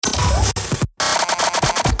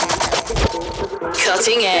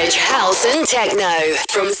Cutting edge house and techno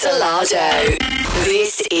from Salado.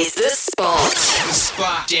 This is The Spot. The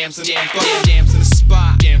spot. Jams in the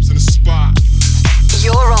spot. Jams in the spot.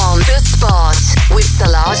 You're on The Spot with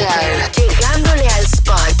Salado. Llegándole al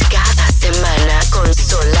spot cada semana con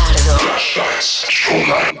Solardo.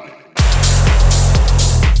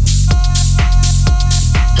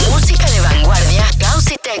 Música de vanguardia,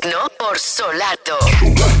 house y techno por Solato.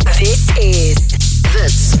 This is The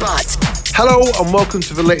Spot. Hello and welcome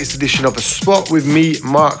to the latest edition of The Spot with me,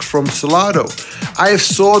 Mark from Salado. I have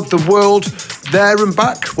soared the world there and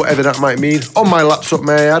back, whatever that might mean, on my laptop,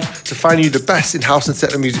 may I add, to find you the best in house and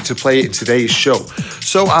techno music to play in today's show.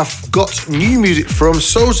 So I've got new music from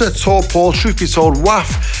Souza, Torpor, Truth Be Told,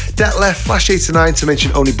 WAF, Detlef, Flash 89 to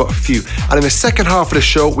mention only but a few. And in the second half of the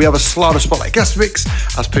show, we have a Salado Spotlight guest mix,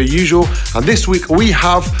 as per usual. And this week we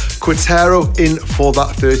have Quintero in for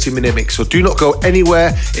that 30-minute mix. So do not go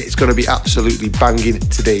anywhere. It's going to be absolutely banging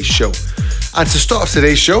today's show. And to start off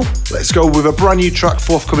today's show, let's go with a brand new track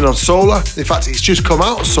forthcoming on Solar. In fact, it's just come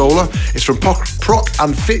out on Solar. It's from Proc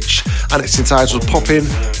and Fitch, and it's entitled Pop In,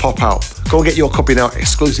 Pop Out. Go and get your copy now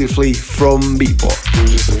exclusively from Beatport.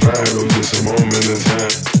 Just a vibe, just a moment in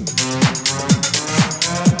time.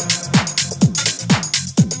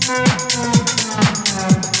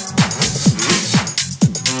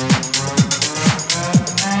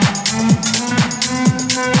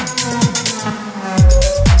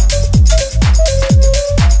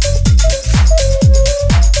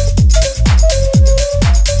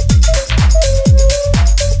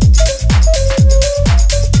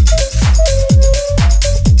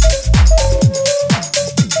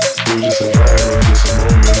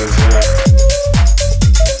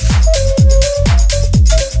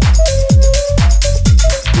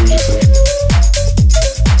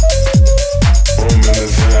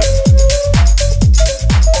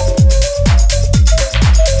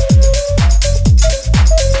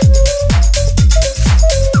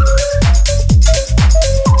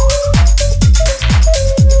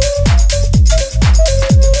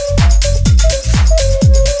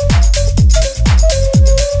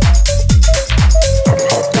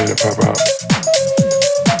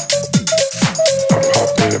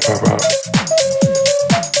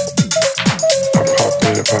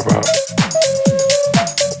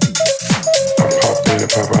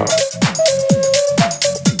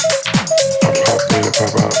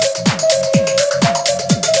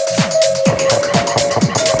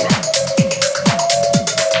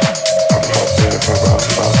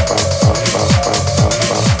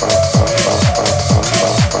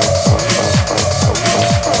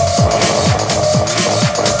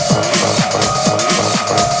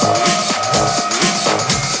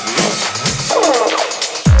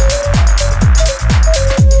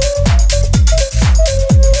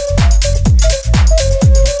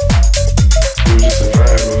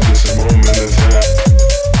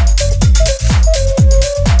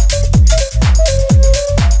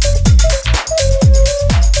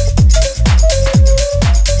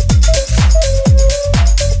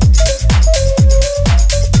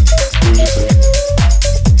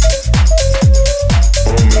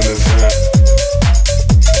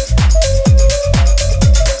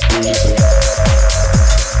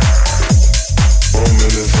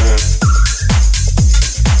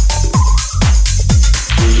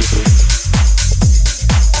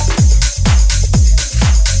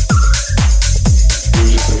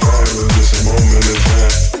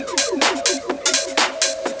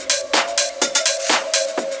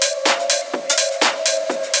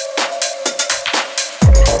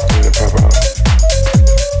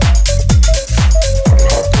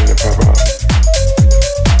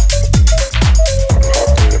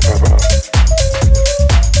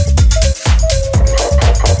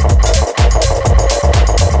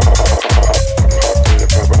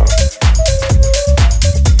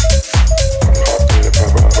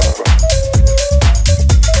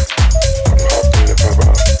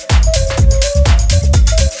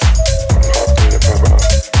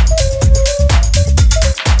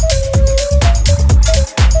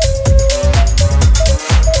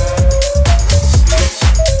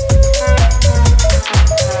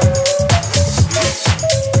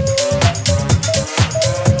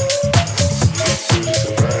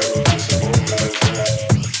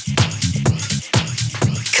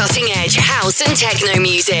 Techno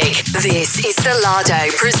music. This is Salado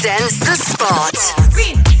presents The Spot.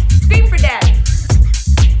 Scream for daddy.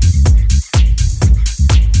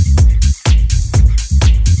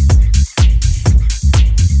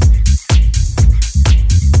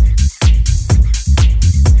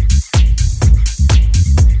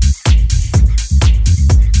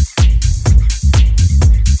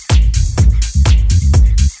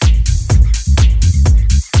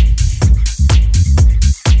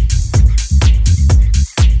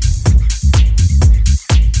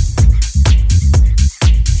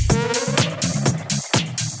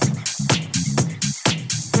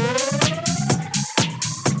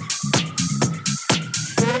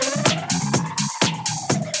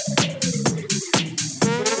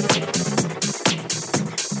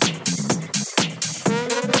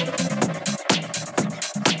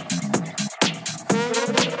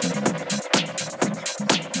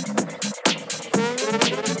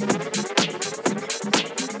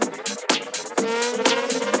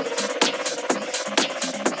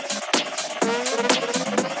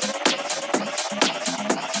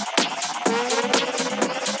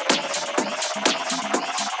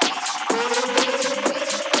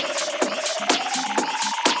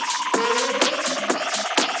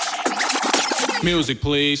 Music,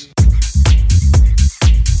 please.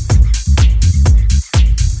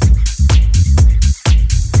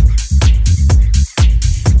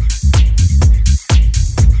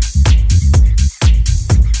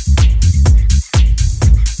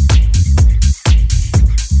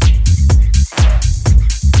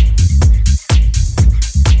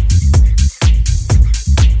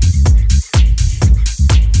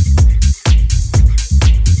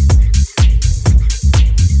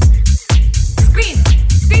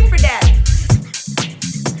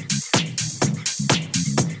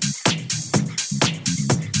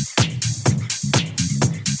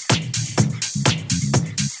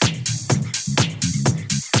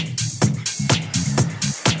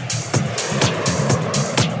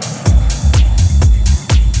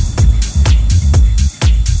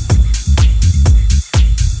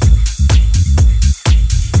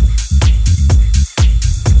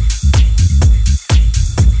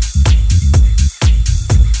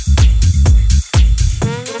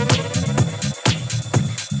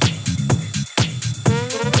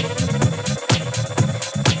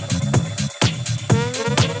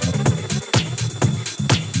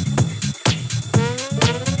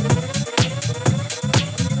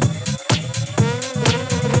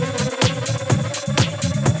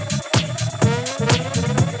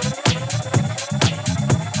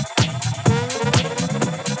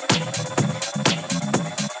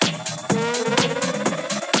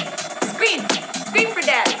 Scream for daddy. Scream for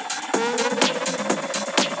daddy.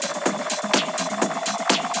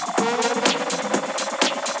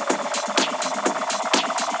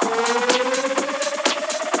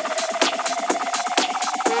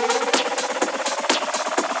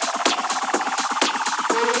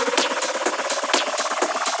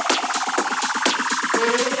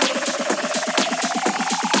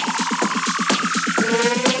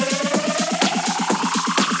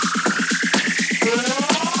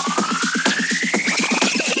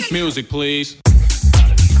 Music, please.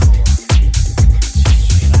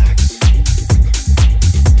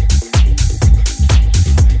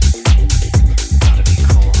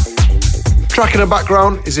 Track in the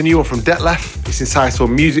background is a new one from Detlef. It's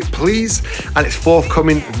entitled Music Please, and it's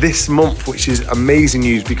forthcoming this month, which is amazing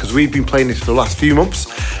news because we've been playing this for the last few months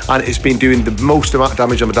and it's been doing the most amount of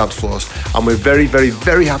damage on the dance floors, and we're very, very,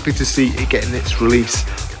 very happy to see it getting its release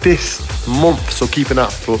this month. So keep an eye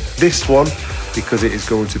out for this one because it is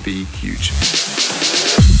going to be huge.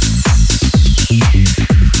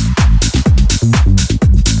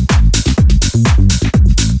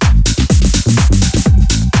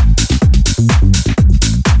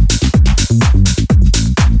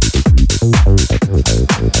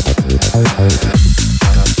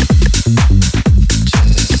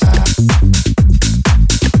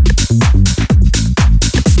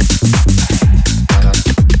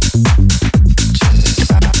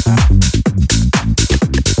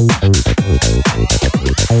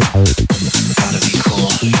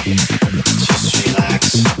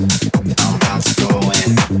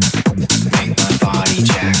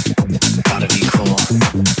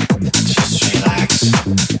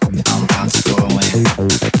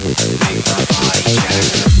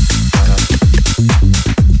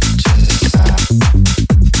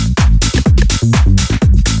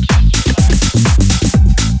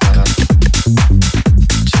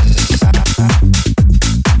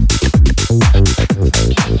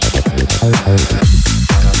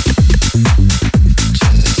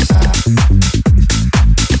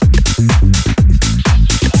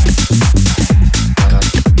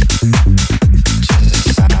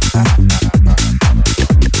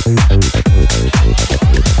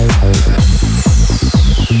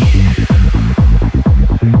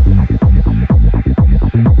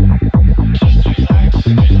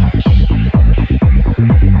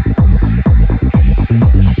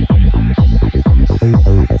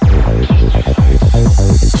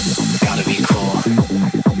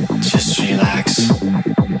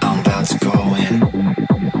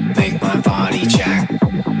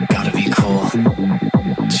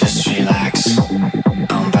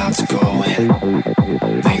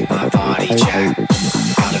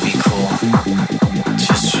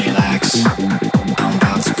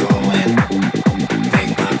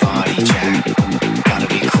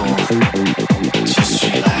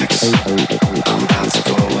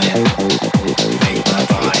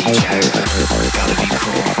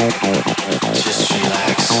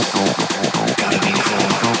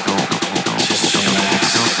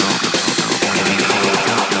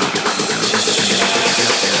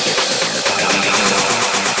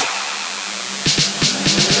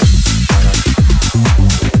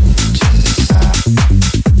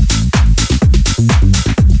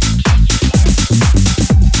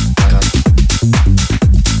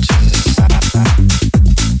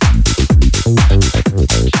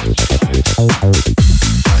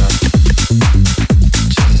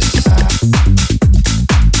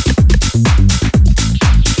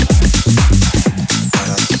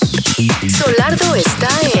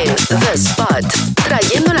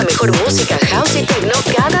 y techno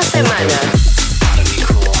cada semana.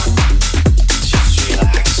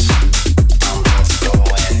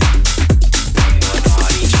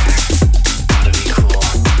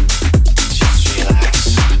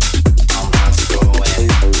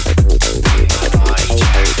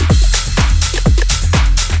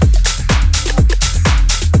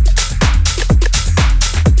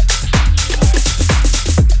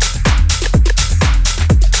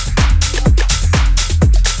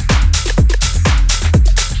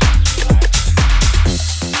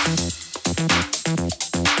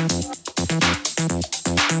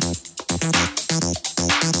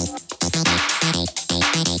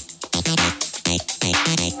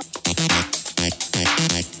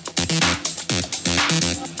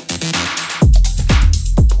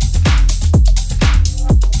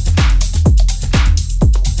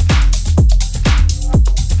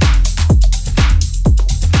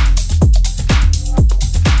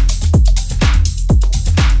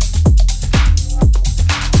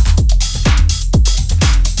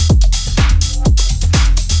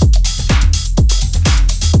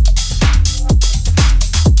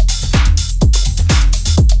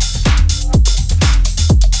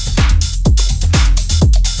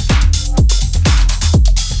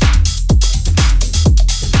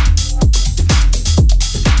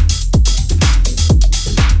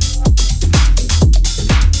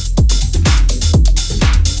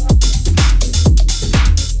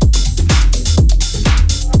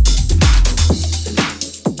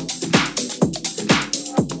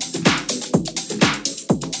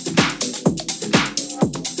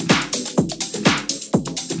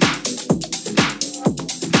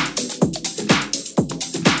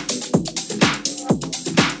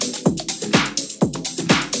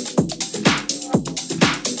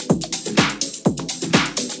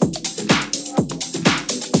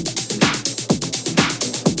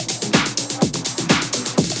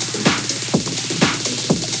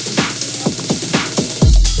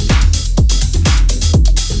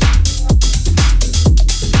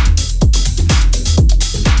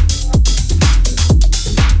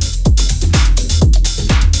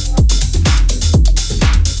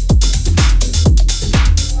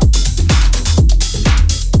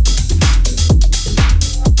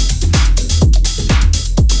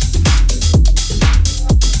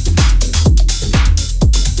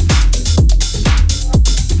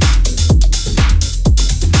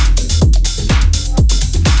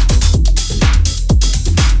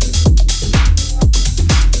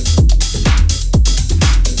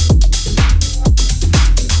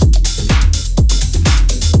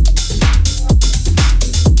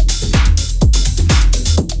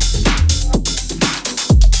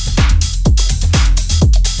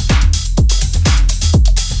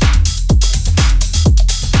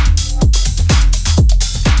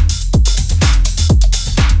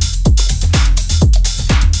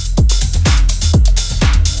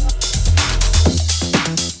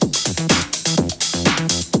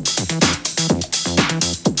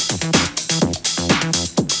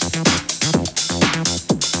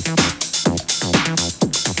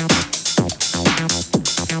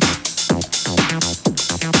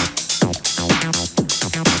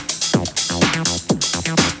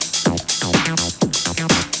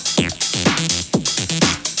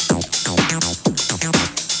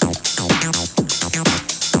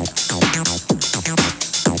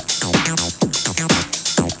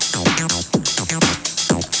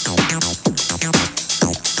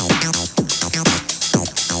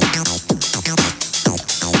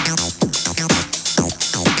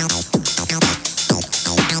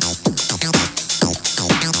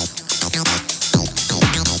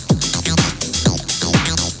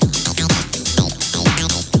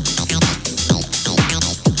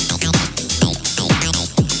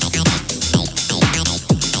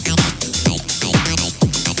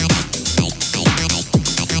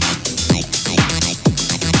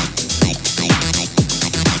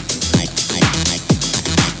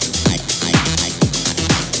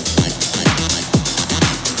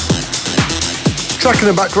 Track in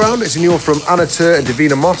the background is a new one from Anna Tur and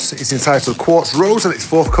Davina Moss. It's entitled Quartz Rose and it's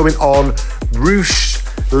forthcoming on Roosh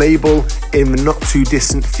label in the not too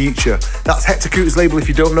distant future. That's Hector Cooter's label if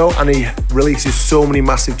you don't know, and he releases so many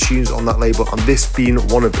massive tunes on that label, and this being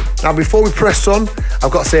one of them. Now before we press on,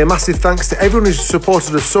 I've got to say a massive thanks to everyone who's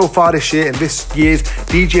supported us so far this year in this year's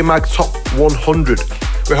DJ Mag Top 100.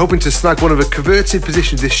 We're hoping to snag one of the coveted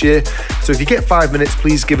positions this year, so if you get 5 minutes,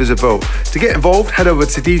 please give us a vote. To get involved, head over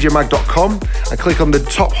to djmag.com and click on the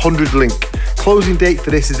Top 100 link. Closing date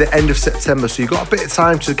for this is the end of September, so you've got a bit of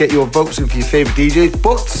time to get your votes in for your favourite DJs,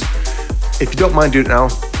 but if you don't mind doing it now,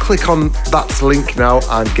 click click on that link now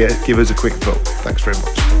and give us a quick vote. Thanks very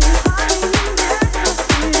much.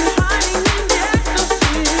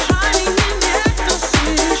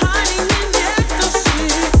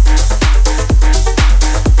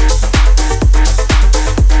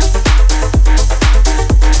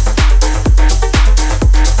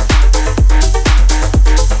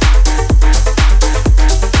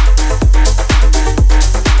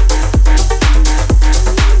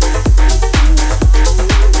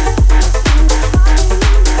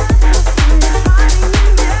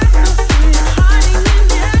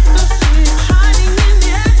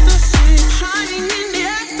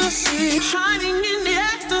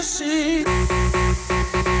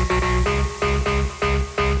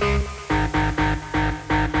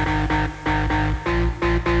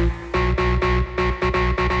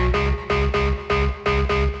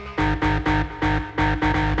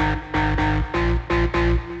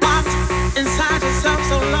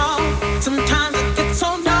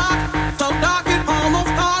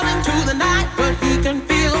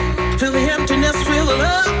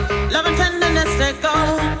 Love and tenderness, let go.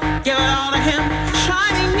 Give it all to him.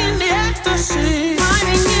 Shining in the ecstasy.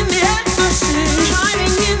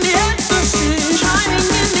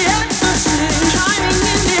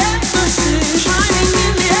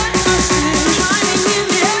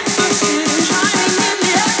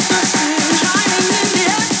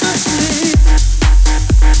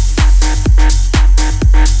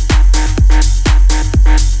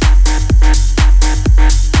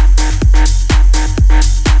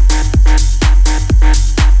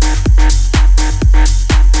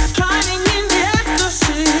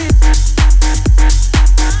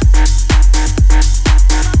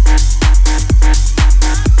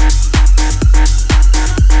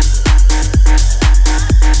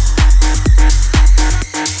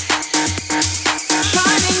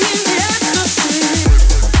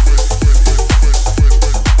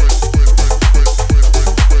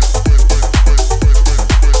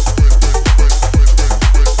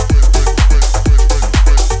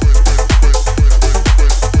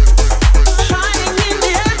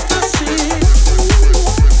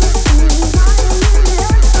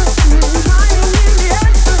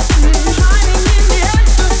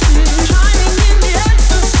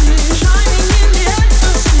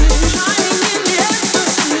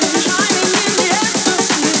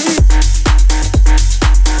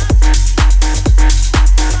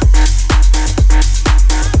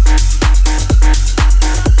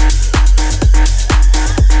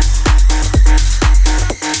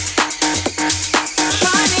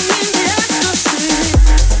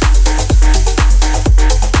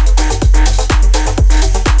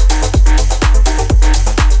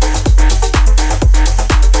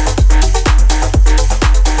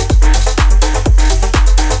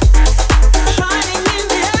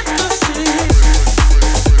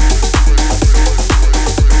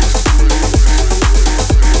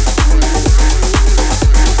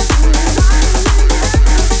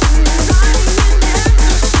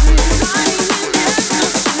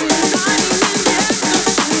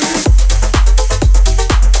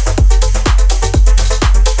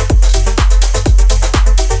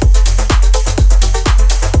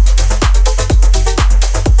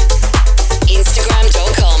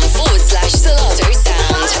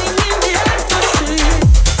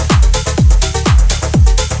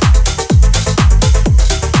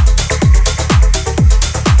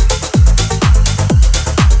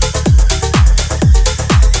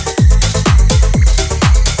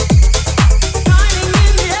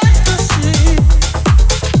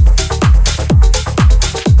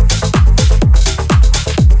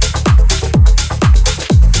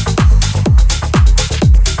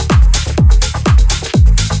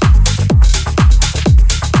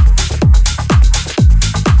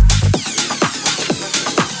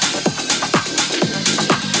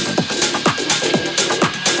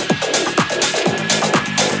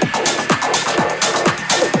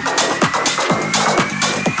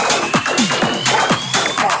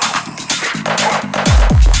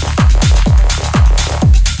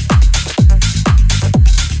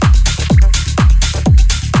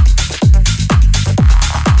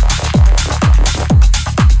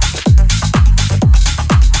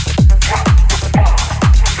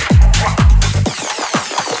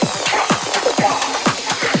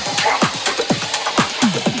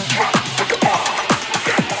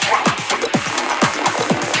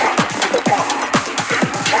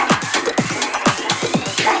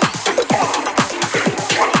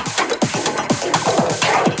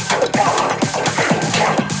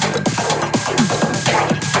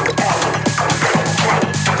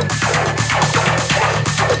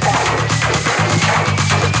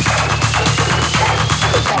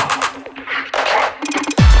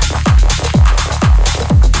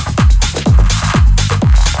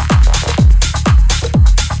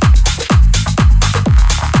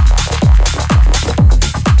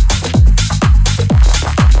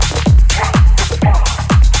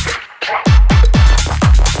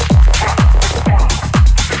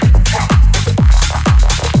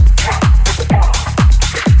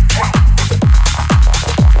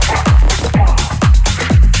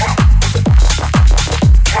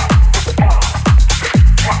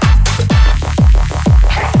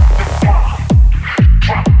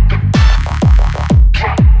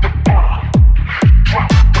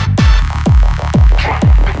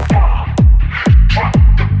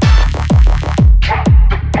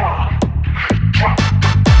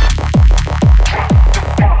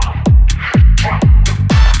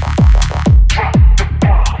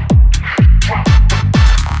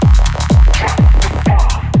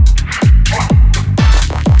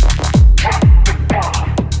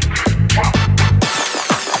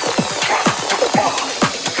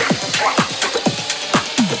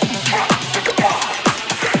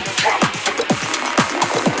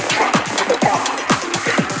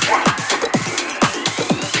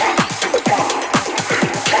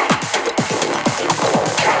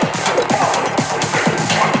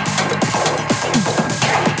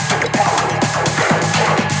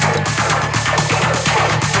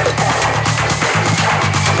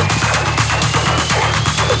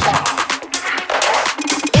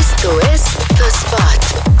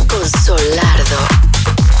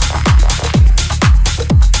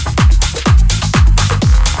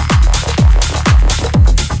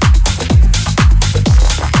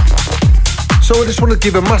 I just want to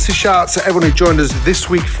give a massive shout out to everyone who joined us this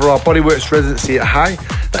week for our Bodyworks residency at High.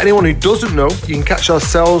 For anyone who doesn't know, you can catch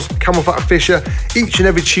ourselves, CamelPhat and Fisher, each and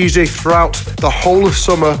every Tuesday throughout the whole of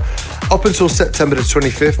summer up until September the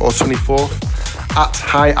 25th or 24th at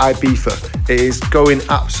High Ibiza. It is going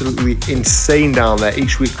absolutely insane down there.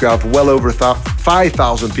 Each week we have well over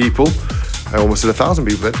 5,000 people. I almost said 1,000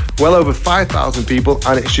 people then. Well over 5,000 people,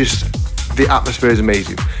 and it's just, the atmosphere is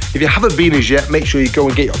amazing. If you haven't been as yet, make sure you go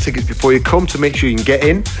and get your tickets before you come to make sure you can get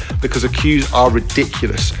in, because the queues are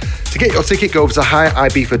ridiculous. To get your ticket, go over to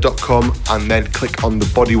highibiza.com and then click on the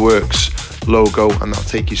Bodyworks logo, and that'll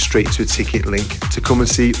take you straight to a ticket link to come and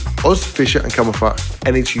see us, Fisher and CamelPhat,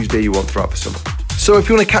 any Tuesday you want throughout the summer. So if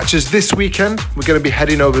you want to catch us this weekend, we're going to be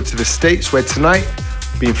heading over to the States, where tonight,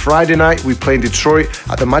 being Friday night, we play in Detroit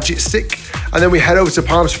at the Magic Stick. And then we head over to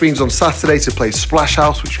Palm Springs on Saturday to play Splash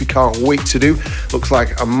House, which we can't wait to do. Looks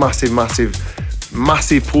like a massive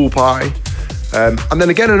pool party. And then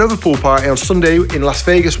again, another pool party on Sunday in Las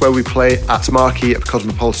Vegas, where we play at Marquee at the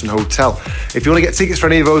Cosmopolitan Hotel. If you want to get tickets for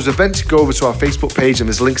any of those events, go over to our Facebook page, and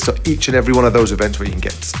there's links to each and every one of those events where you can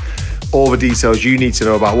get all the details you need to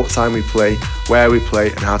know about what time we play, where we play,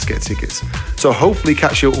 and how to get tickets. So hopefully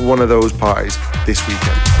catch you at one of those parties this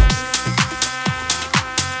weekend.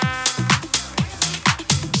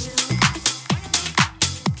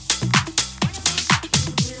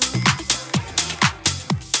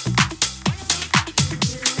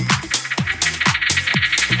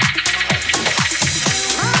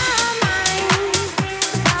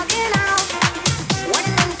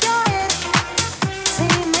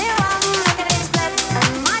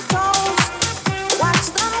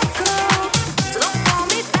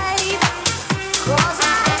 Cause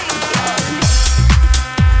I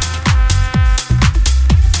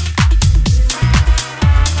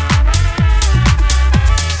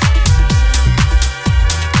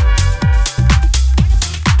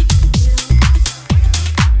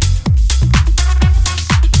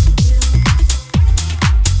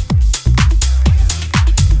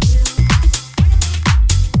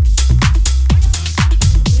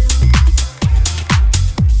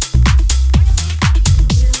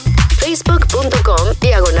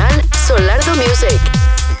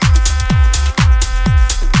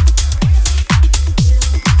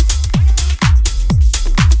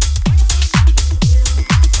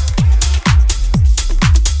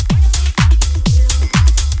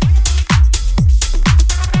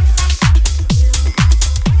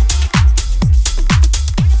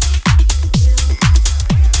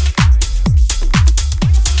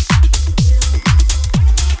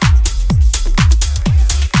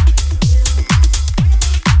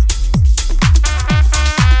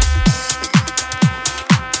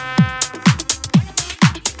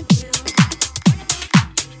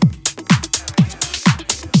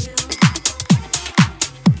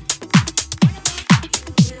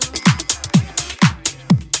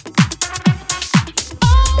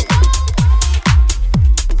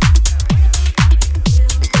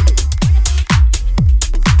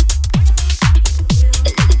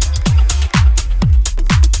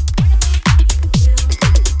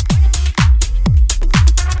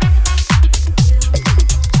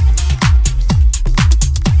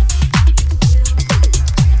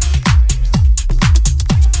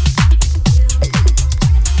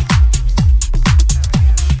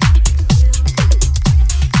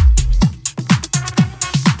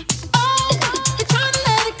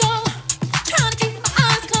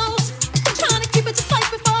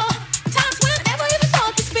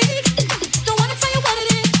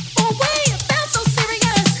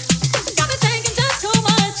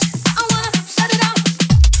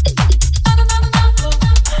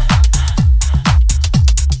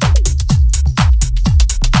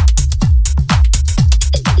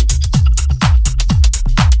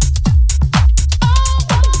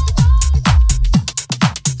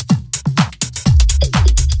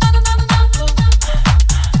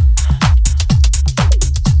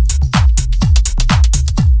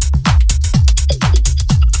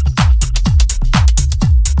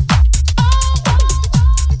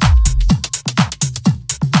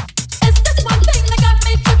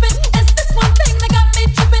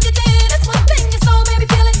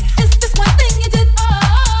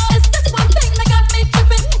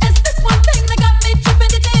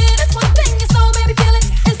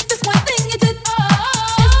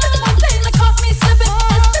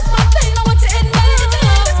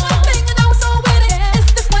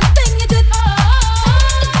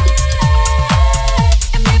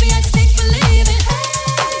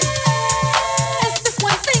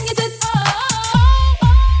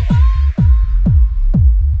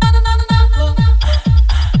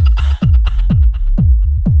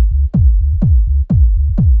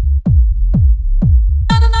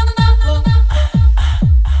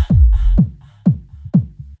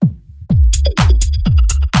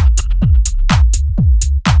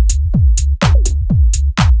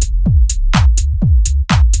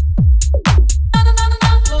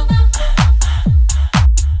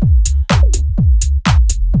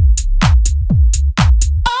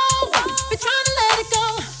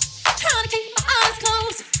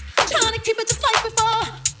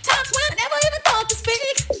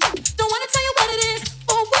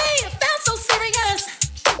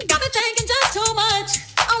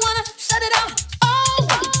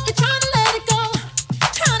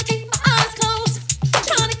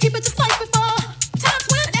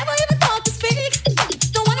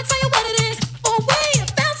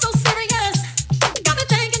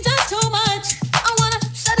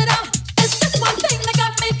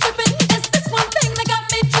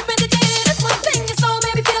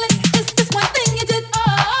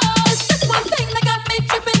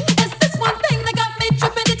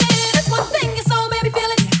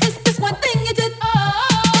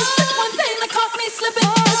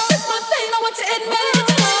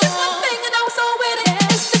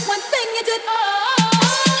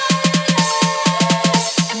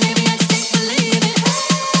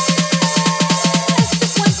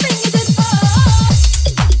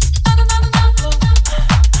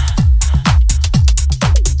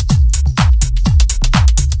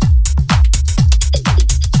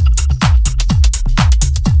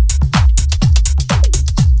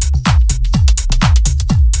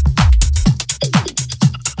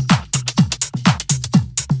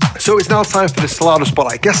it's now time for the Solardo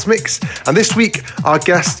Spotlight Guest Mix, and this week our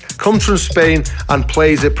guest comes from Spain and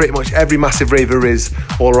plays at pretty much every massive rave there is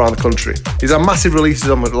all around the country. He's had massive releases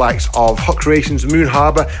on the likes of Hot Creations, Moon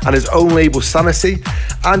Harbour and his own label Sanity,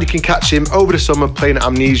 and you can catch him over the summer playing at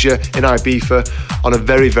Amnesia in Ibiza on a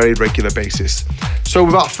very, very regular basis. So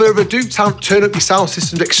without further ado, time to turn up your sound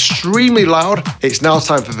systems extremely loud. It's now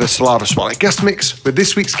time for the Solardo Spotlight Guest Mix with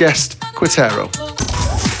this week's guest, Quintero.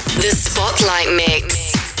 The Spotlight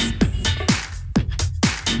Mix.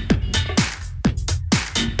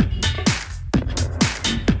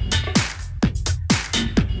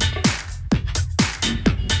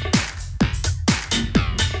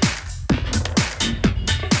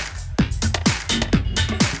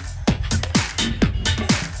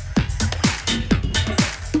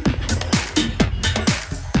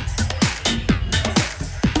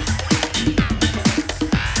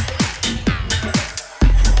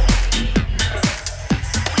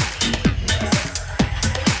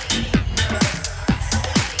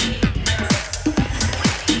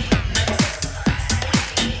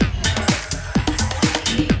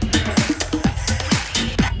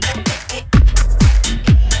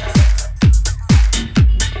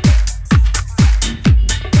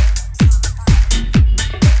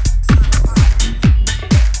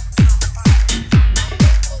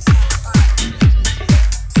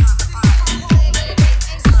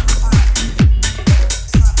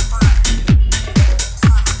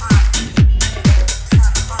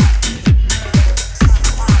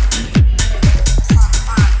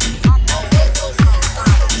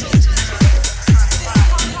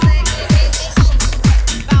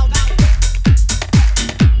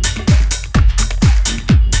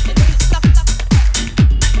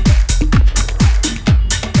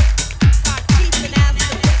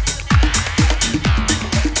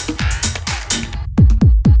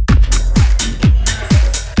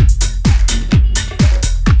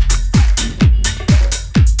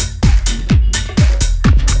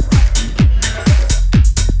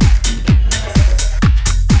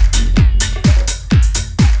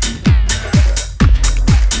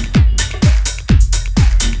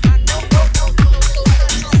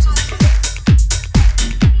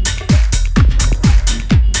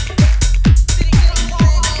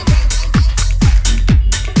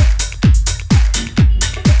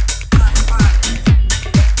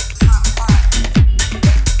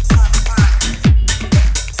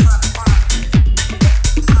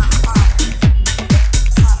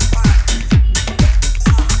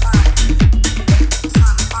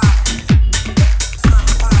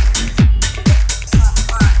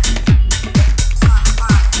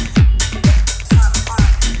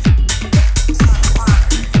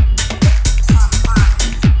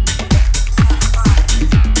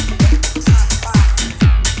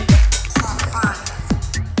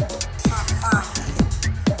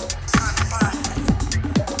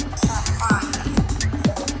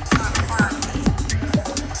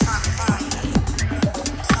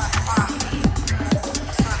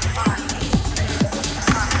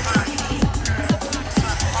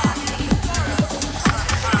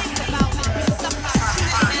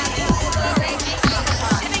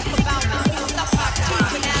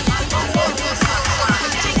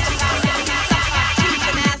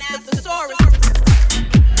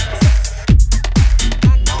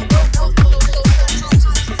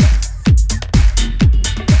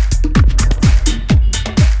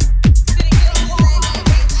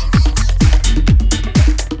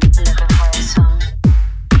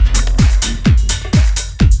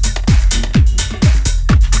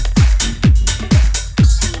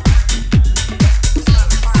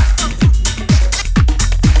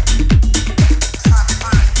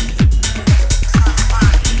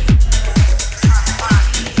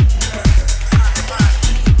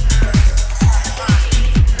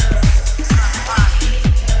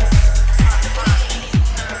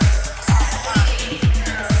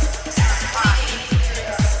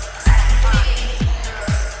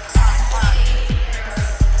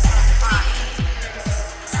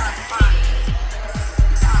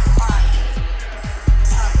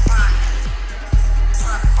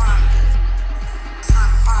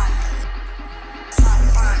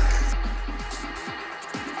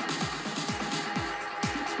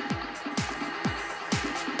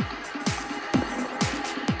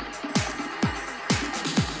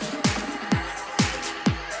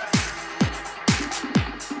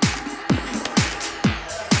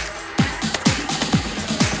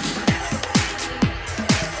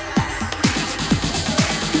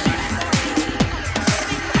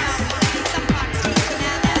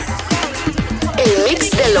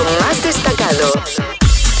 lo más destacado.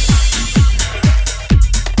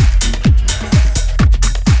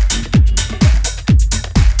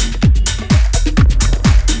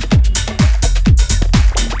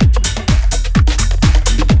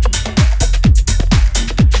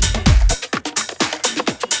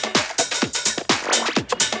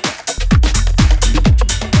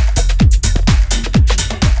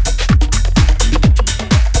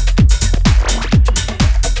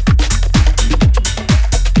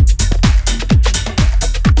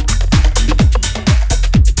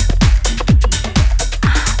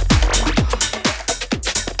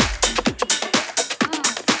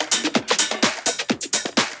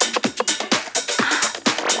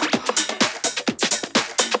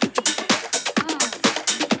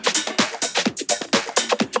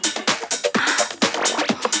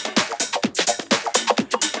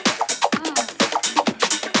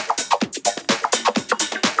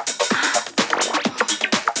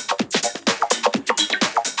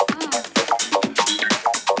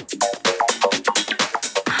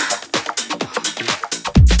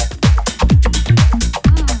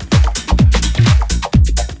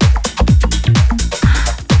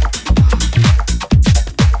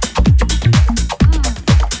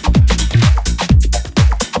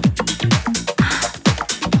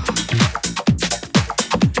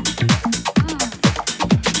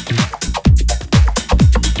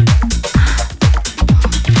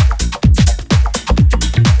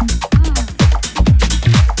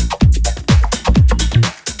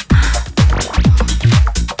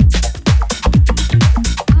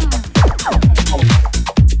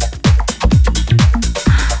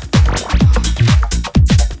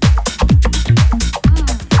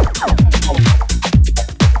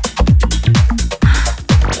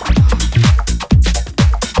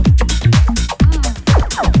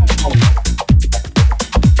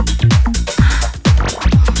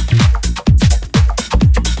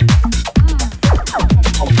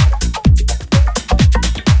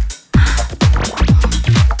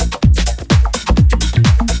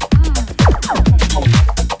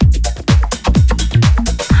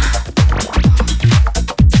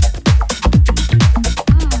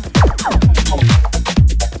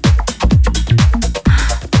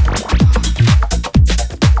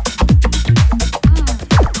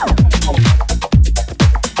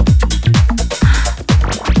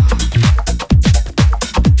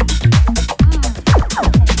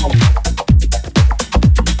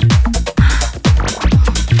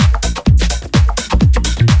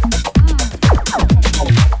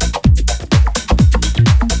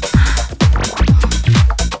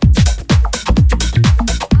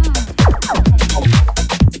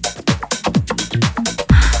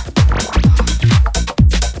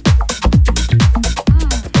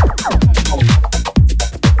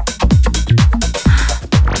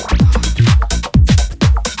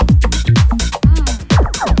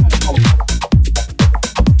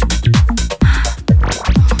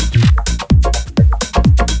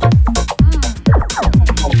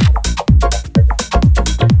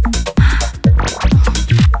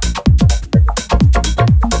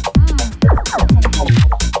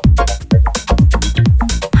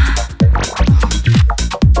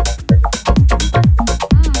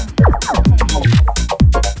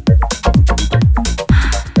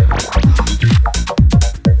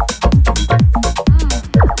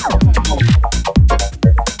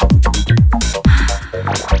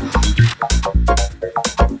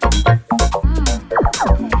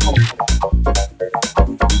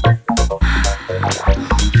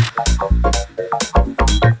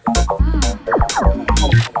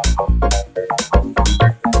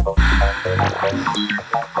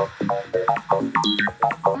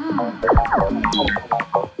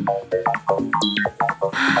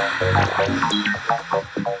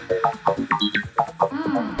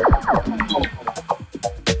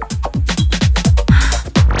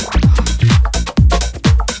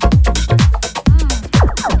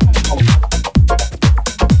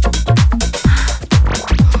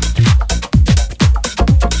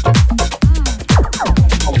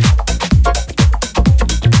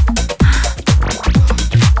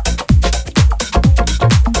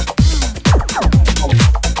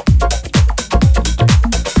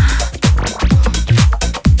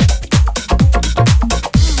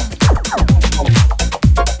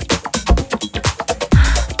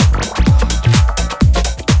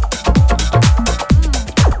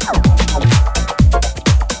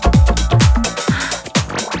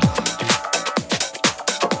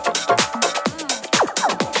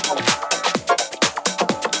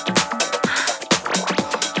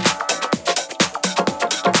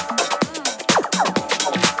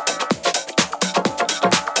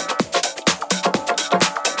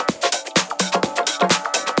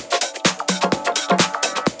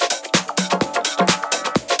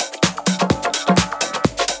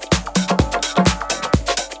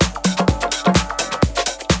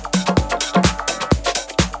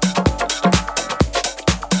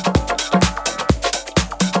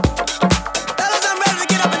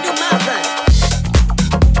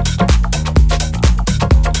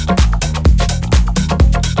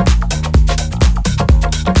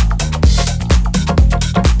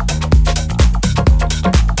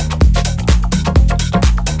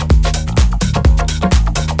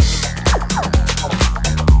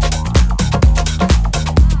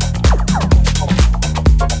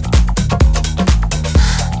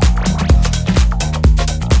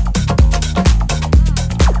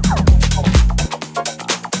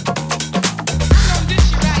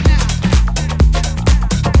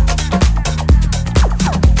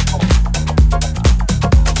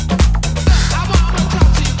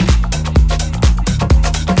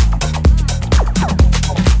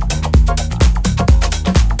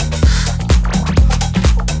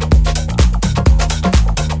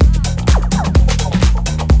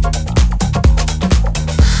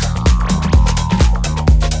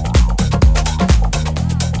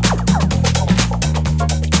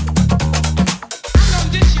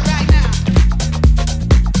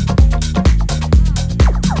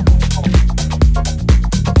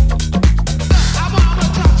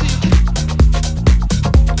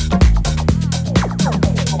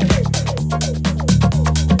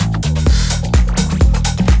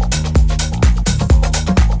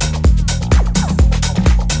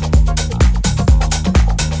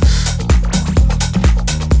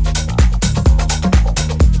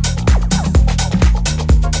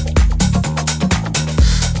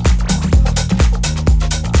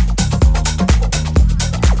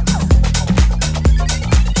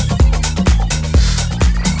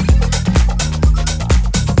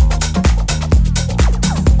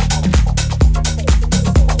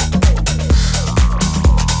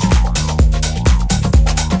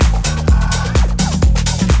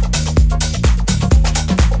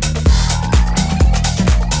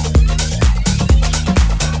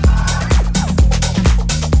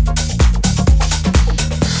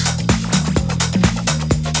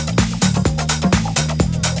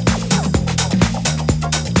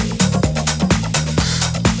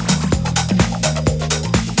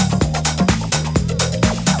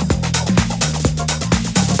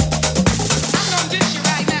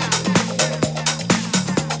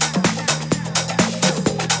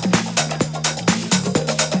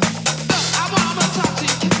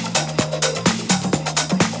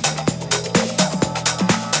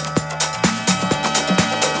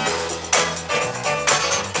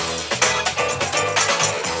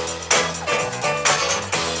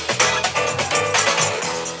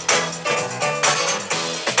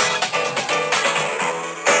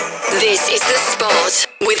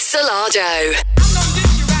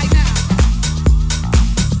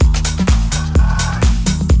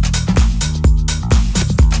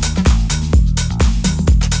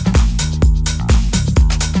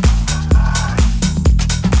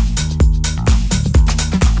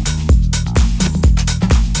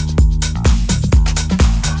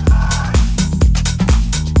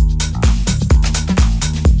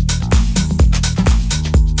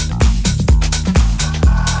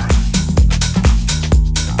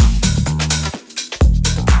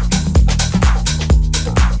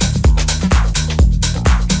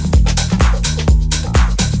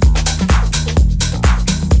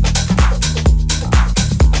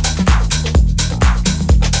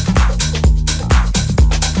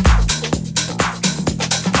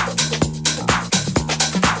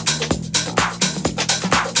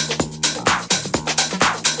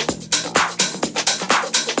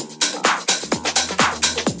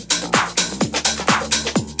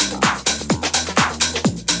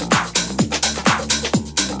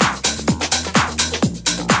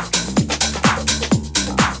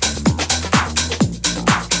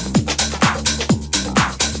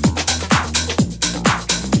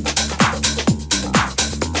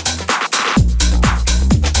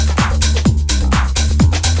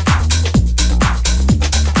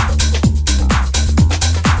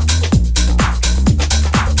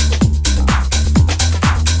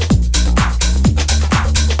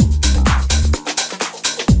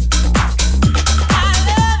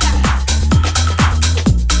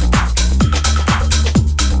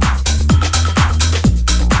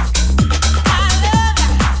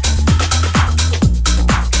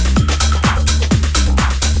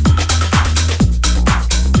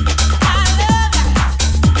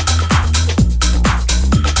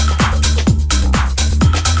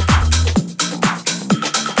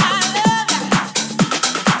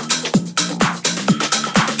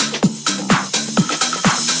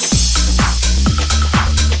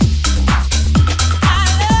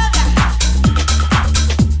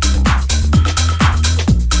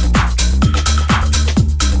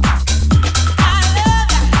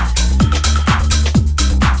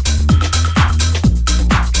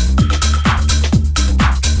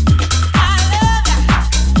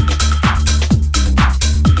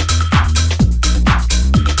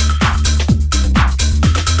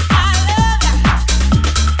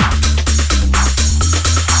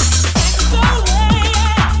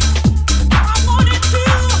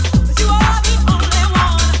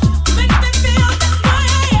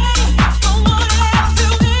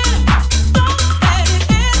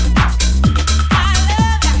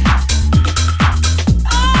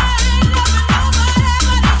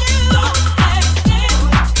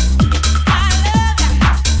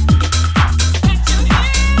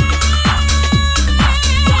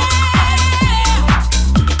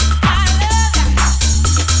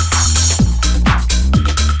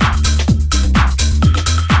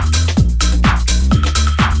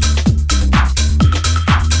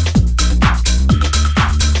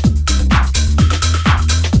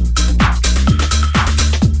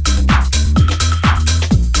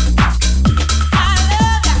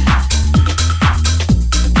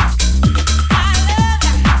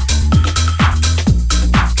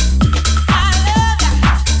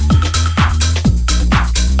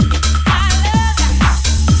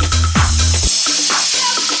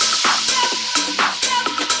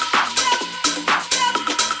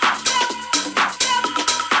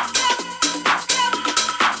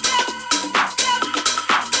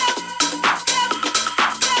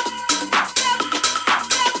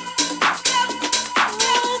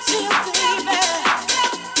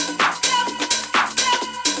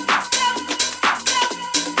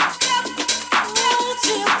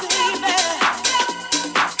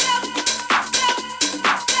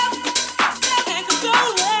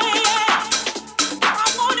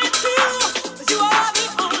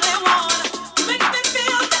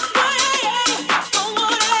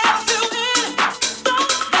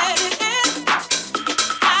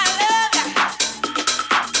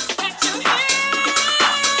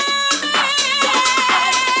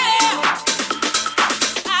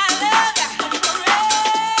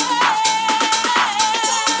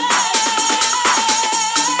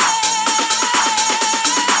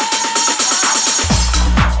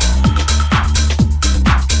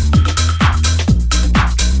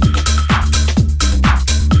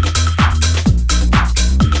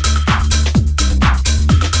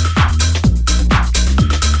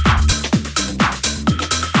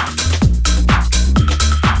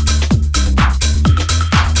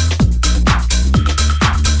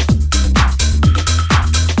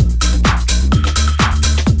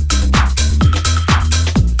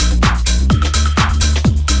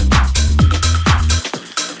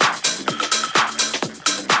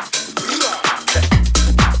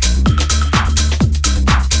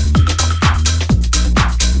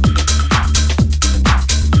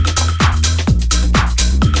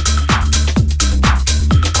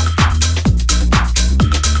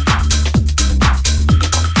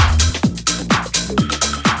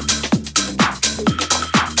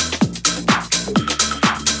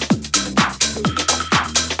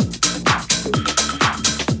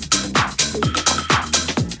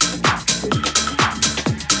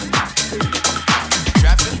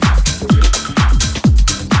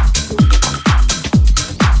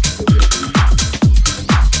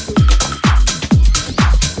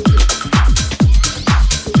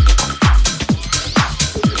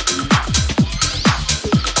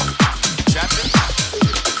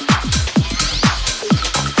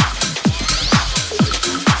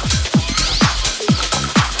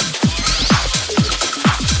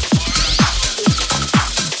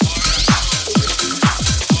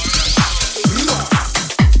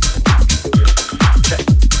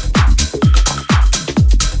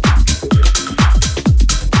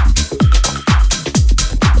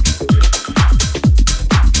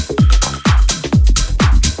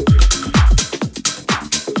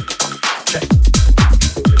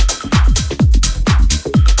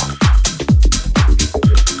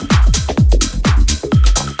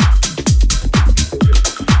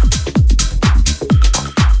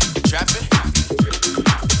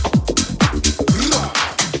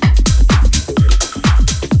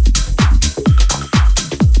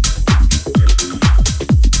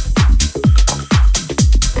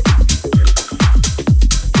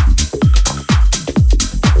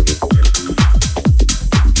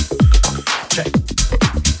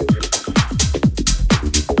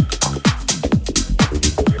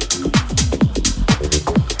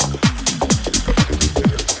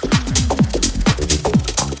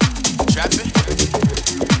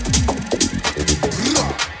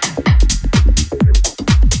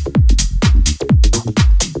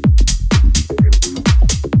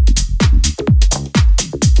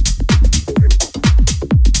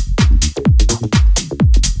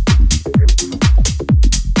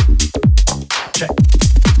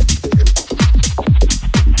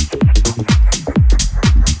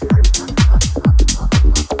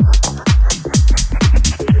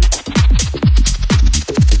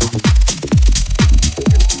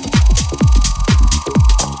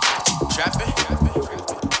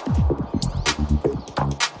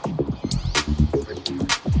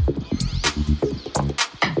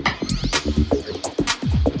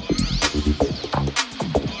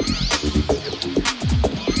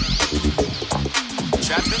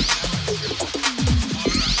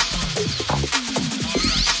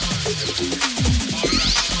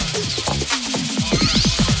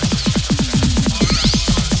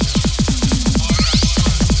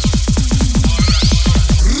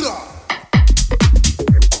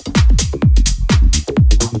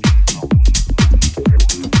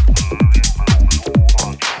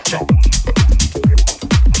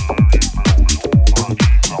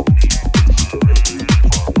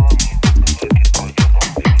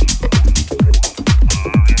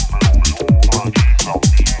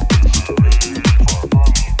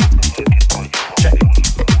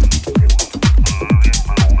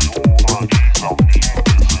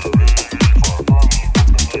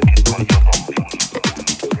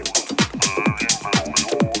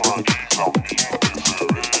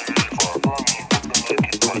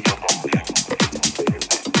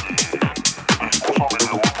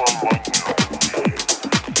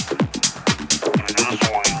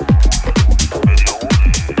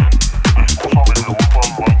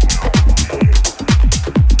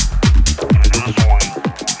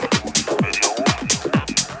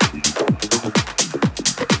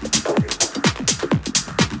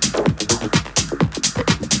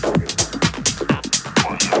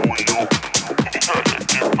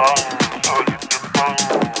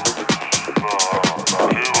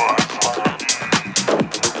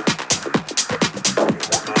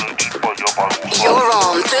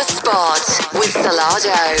 Spot with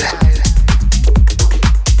Salado.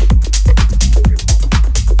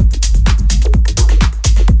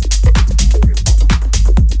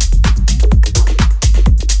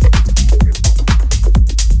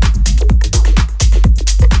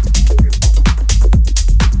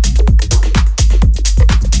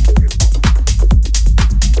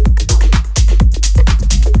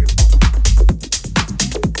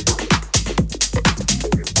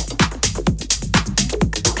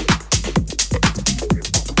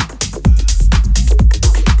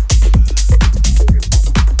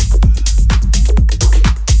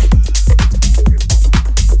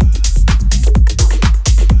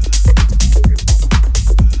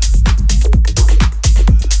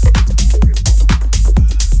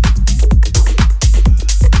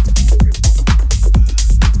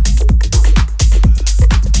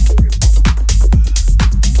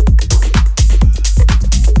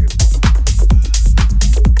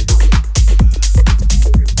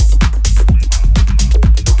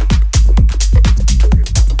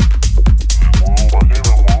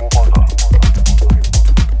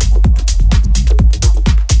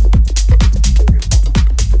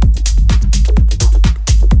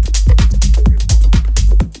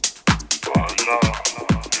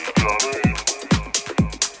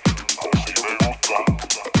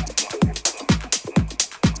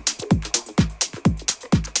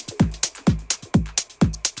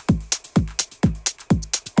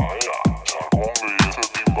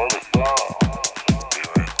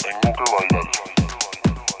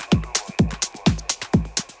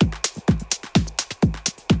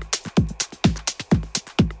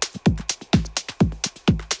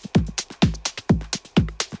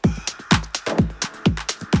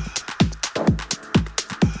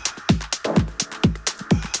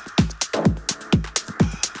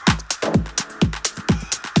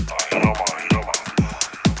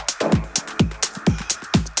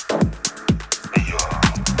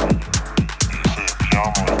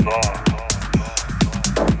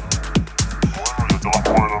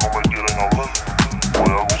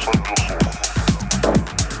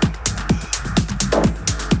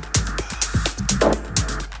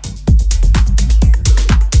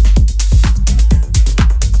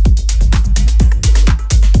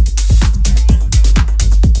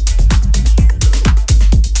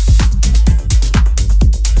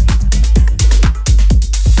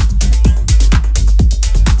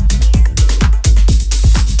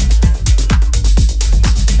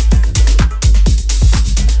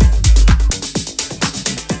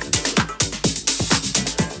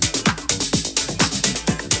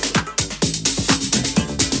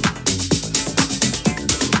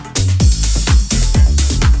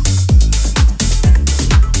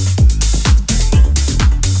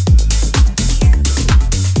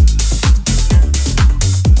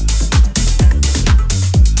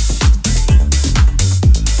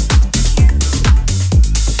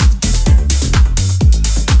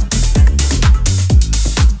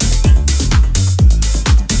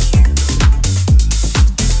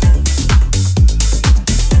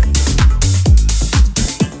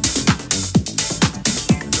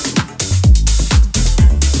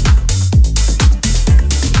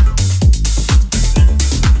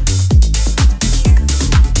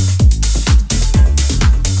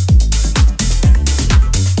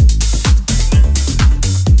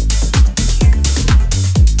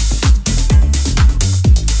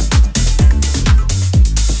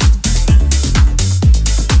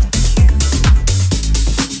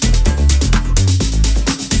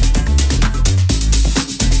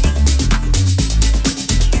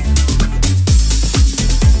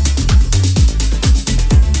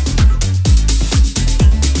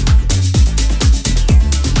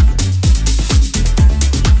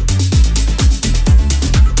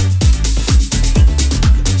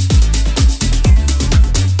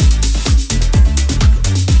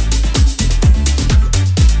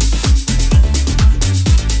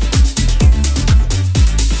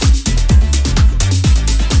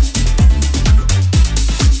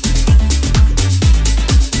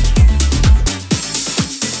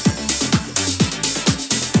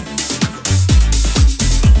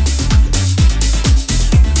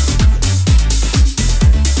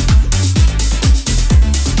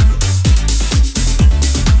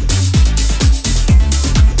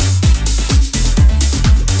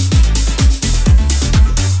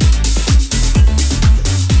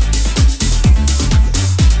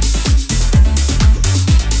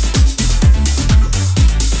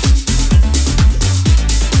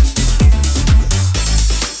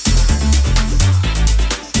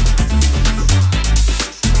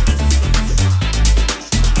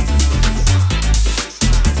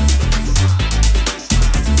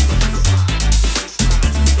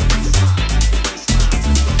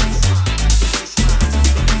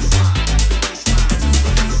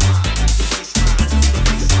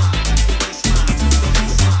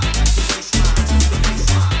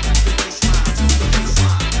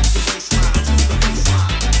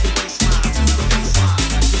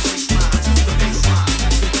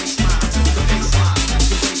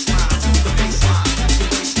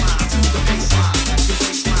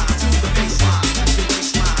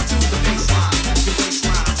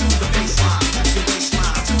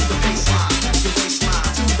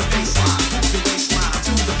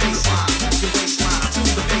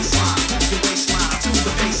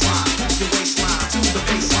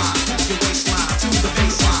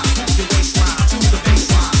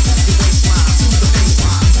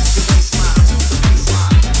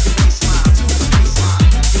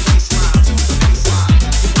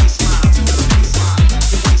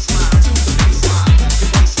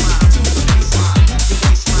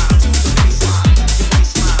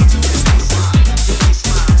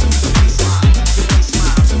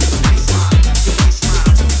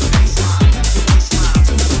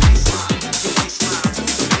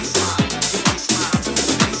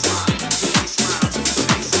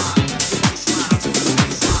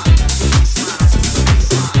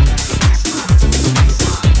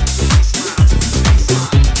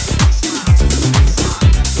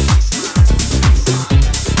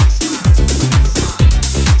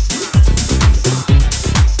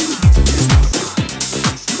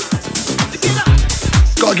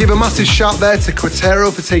 Got to give a massive shout there to Quatero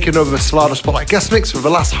for taking over the Solardo Spotlight guest mix for the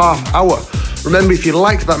last half hour. Remember, if you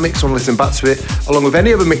liked that mix and listen back to it, along with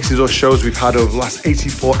any other mixes or shows we've had over the last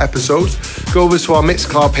 84 episodes, go over to our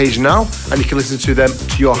Mixcloud page now and you can listen to them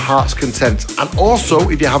to your heart's content. And also,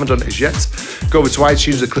 if you haven't done it as yet, go over to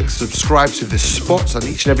iTunes and click subscribe to The Spots, and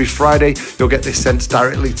each and every Friday you'll get this sent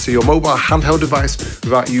directly to your mobile handheld device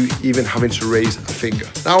without you even having to raise a finger.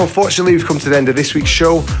 Now, unfortunately, we've come to the end of this week's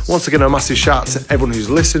show. Once again, a massive shout out to everyone who's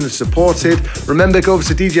listened and supported. Remember, go over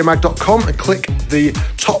to djmag.com and click the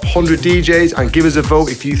top 100 DJs and give us a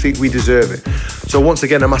vote if you think we deserve it. So once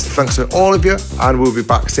again, a massive thanks to all of you, and we'll be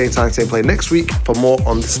back same time, same place next week for more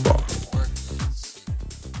on The Spot.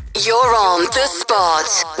 You're on The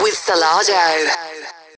Spot with Solardo.